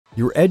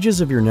Your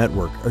edges of your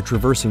network are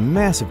traversing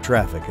massive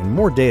traffic and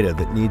more data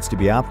that needs to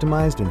be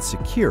optimized and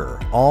secure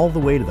all the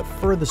way to the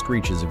furthest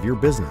reaches of your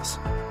business.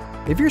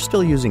 If you're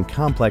still using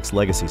complex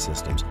legacy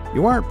systems,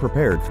 you aren't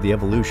prepared for the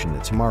evolution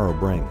that tomorrow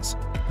brings.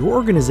 Your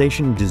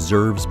organization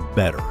deserves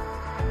better.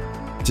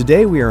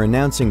 Today we are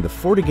announcing the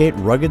FortiGate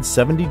Rugged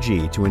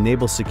 70G to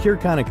enable secure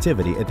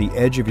connectivity at the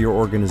edge of your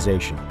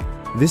organization.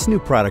 This new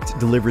product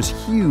delivers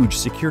huge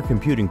secure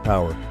computing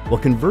power while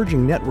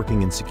converging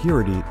networking and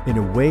security in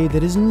a way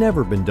that has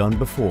never been done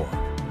before,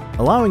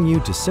 allowing you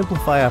to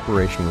simplify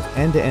operation with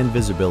end-to-end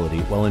visibility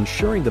while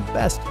ensuring the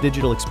best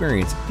digital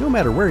experience no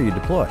matter where you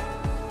deploy.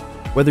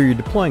 Whether you're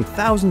deploying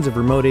thousands of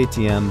remote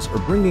ATMs or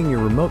bringing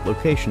your remote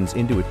locations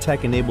into a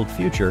tech-enabled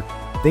future,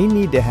 they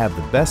need to have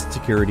the best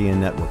security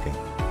and networking.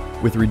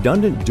 With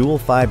redundant dual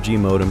 5G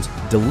modems,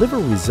 deliver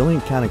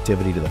resilient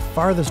connectivity to the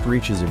farthest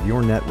reaches of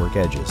your network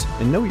edges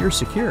and know you're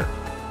secure.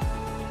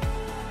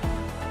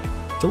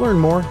 To learn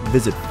more,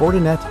 visit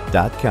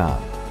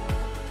Fortinet.com.